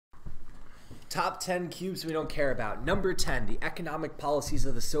Top 10 cubes we don't care about. Number 10, the economic policies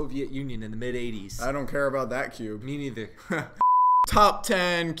of the Soviet Union in the mid-80s. I don't care about that cube. Me neither. Top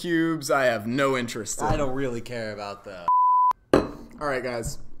 10 cubes I have no interest in. I don't really care about the... Alright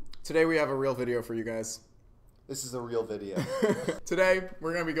guys, today we have a real video for you guys. This is a real video. Today,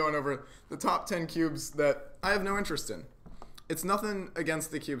 we're going to be going over the top 10 cubes that I have no interest in. It's nothing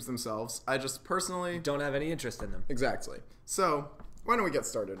against the cubes themselves. I just personally... Don't have any interest in them. Exactly. So, why don't we get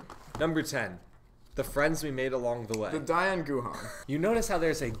started? Number 10, the friends we made along the way. The Dian Guhong. You notice how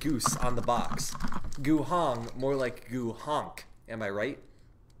there's a goose on the box. Guhong, more like goo honk. Am I right?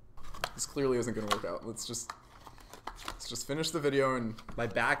 This clearly isn't going to work out. Let's just finish the video and... My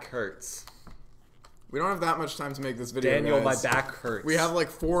back hurts. We don't have that much time to make this video, Daniel, guys. my back hurts. We have like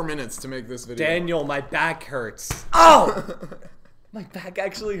 4 minutes to make this video. Daniel, my back hurts. Oh! My back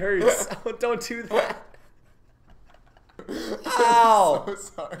actually hurts. Oh, don't do that. Ow! I'm so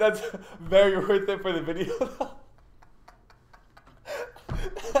sorry. That's very worth it for the video, though.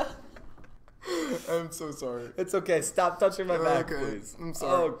 I'm so sorry. It's okay. Stop touching my back, Okay, please. I'm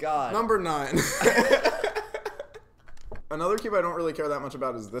sorry. Oh, God. Number 9. Another cube I don't really care that much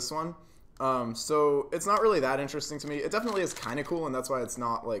about is this one. So it's not really that interesting to me. It definitely is kind of cool, and that's why it's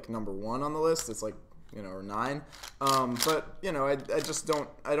not like number 1 on the list. It's like, you know, or 9. But you know, I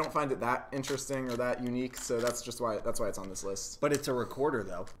don't find it that interesting or that unique. So that's why it's on this list. But it's a recorder,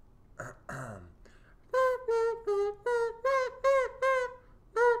 though.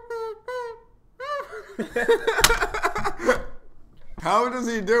 How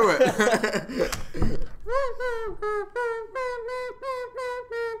does he do it?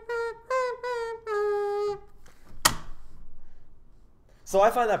 So I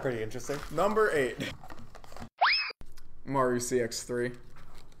find that pretty interesting. Number 8. Mario CX3.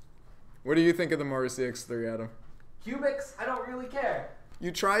 What do you think of the Mario CX3, Adam? Cubics, I don't really care.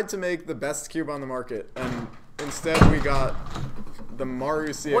 You tried to make the best cube on the market, and instead we got the Mario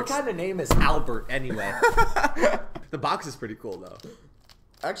CX. What kind of name is Albert, anyway? The box is pretty cool, though.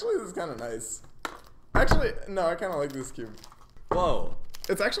 Actually, this is kind of nice. Actually, no, I kind of like this cube. Whoa.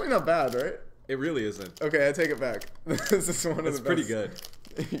 It's actually not bad, right? It really isn't. Okay, I take it back. This is one of the best. It's pretty good.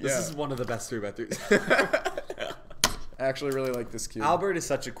 Yeah. This is one of the best 3x3s. I actually really like this cube. Albert is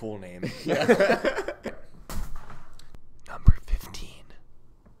such a cool name. Yeah. Number 15.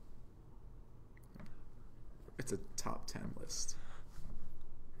 It's a top 10 list.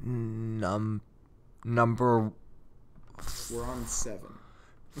 Number... We're on 7.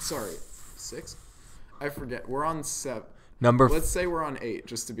 Sorry, 6? I forget. We're on 7. Let's say we're on 8,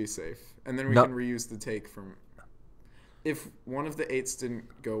 just to be safe. And then we can reuse the take from... If one of the 8s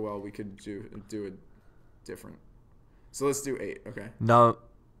didn't go well, we could do it different. So let's do 8, okay? No.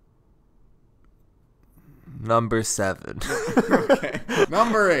 Number 7. Okay.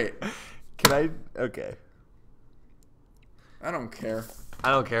 Number 8. Can I? Okay. I don't care.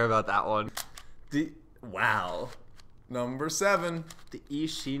 I don't care about that one. Wow. Number 7. The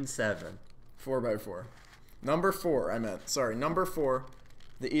Ishin 7. 4x4. Number 4, I meant. Sorry, number 4.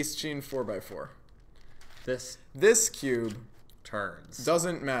 The Eastsheen 4x4. This cube turns.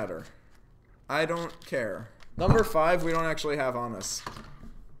 Doesn't matter. I don't care. Number 5, we don't actually have on us.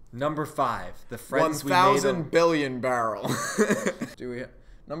 Number 5, the friends we made. 1,000 billion barrel. Do we?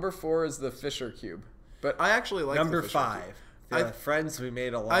 Number 4 is the Fisher cube, but I actually like number the Fisher 5. Cube. The friends we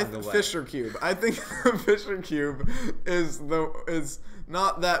made along the way. Fisher cube. I think the Fisher cube is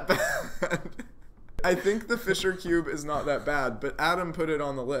not that bad. I think the Fisher cube is not that bad, but Adam put it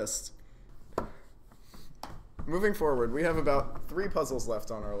on the list. Moving forward, we have about 3 puzzles left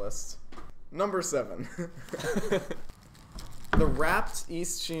on our list. Number 7. The wrapped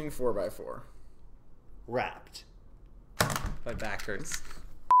Eastsheen 4x4. Wrapped. My back hurts.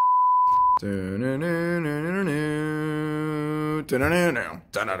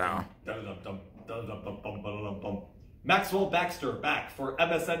 Maxwell Baxter back for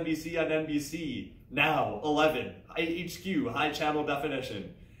MSNBC on NBC. Now 11. HQ high channel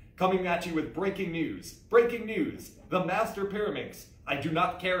definition. Coming at you with breaking news. Breaking news. The Master Pyramids. I do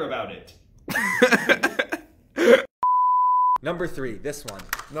not care about it. Number 3, this one.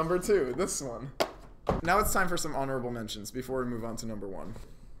 Number 2, this one. Now it's time for some honorable mentions before we move on to number 1.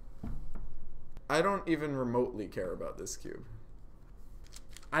 I don't even remotely care about this cube.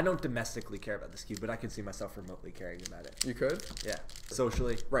 I don't domestically care about this cube, but I can see myself remotely caring about it. You could? Yeah.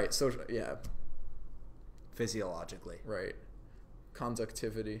 Socially. Right, yeah. Physiologically. Right.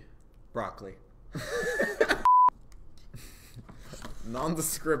 Conductivity. Broccoli.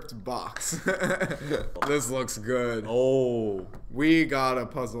 Nondescript box. This looks good. Oh. We got a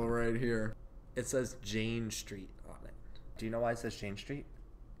puzzle right here. It says Jane Street on it. Do you know why it says Jane Street?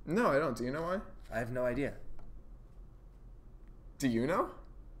 No, I don't. Do you know why? I have no idea. Do you know?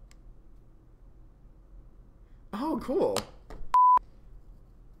 Oh, cool.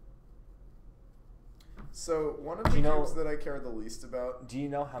 So, one of the cubes that I care the least about... Do you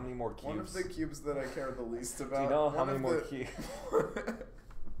know how many more cubes? One of the cubes that I care the least about... Do you know how many more cubes?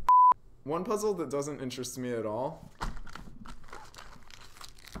 One puzzle that doesn't interest me at all.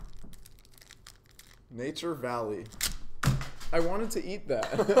 Nature Valley. I wanted to eat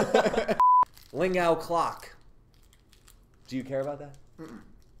that. Lingao clock. Do you care about that?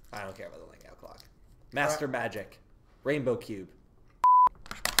 I don't care about the Lingao clock. Master Magic. Rainbow Cube.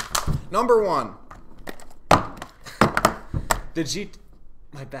 Number 1.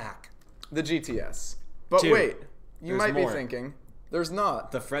 My back. The GTS. But 2. wait, you might be more. thinking, there's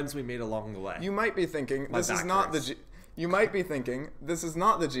not. The friends we made along the way. You might be thinking, this is not the You might be thinking, this is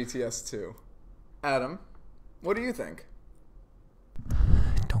not the GTS 2. Adam, what do you think?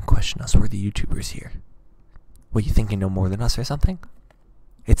 Don't question us, we're the YouTubers here. What, you think you know more than us or something?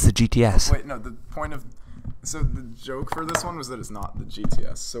 It's the GTS. Wait, no, the point of... So the joke for this one was that it's not the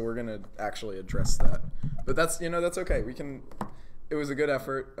GTS, so we're gonna actually address that. But that's, that's okay. We can... It was a good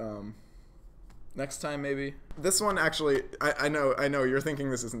effort. Next time, maybe. This one, actually, I know, you're thinking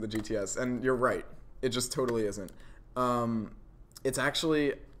this isn't the GTS, and you're right. It just totally isn't. It's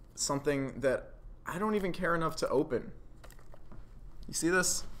actually something that I don't even care enough to open. You see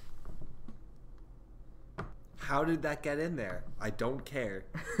this? How did that get in there? I don't care.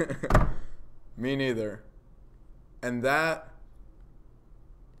 Me neither. And that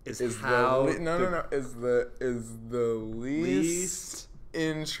is the least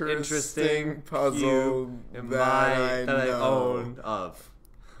interesting puzzle that I own of.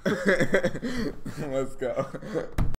 Let's go.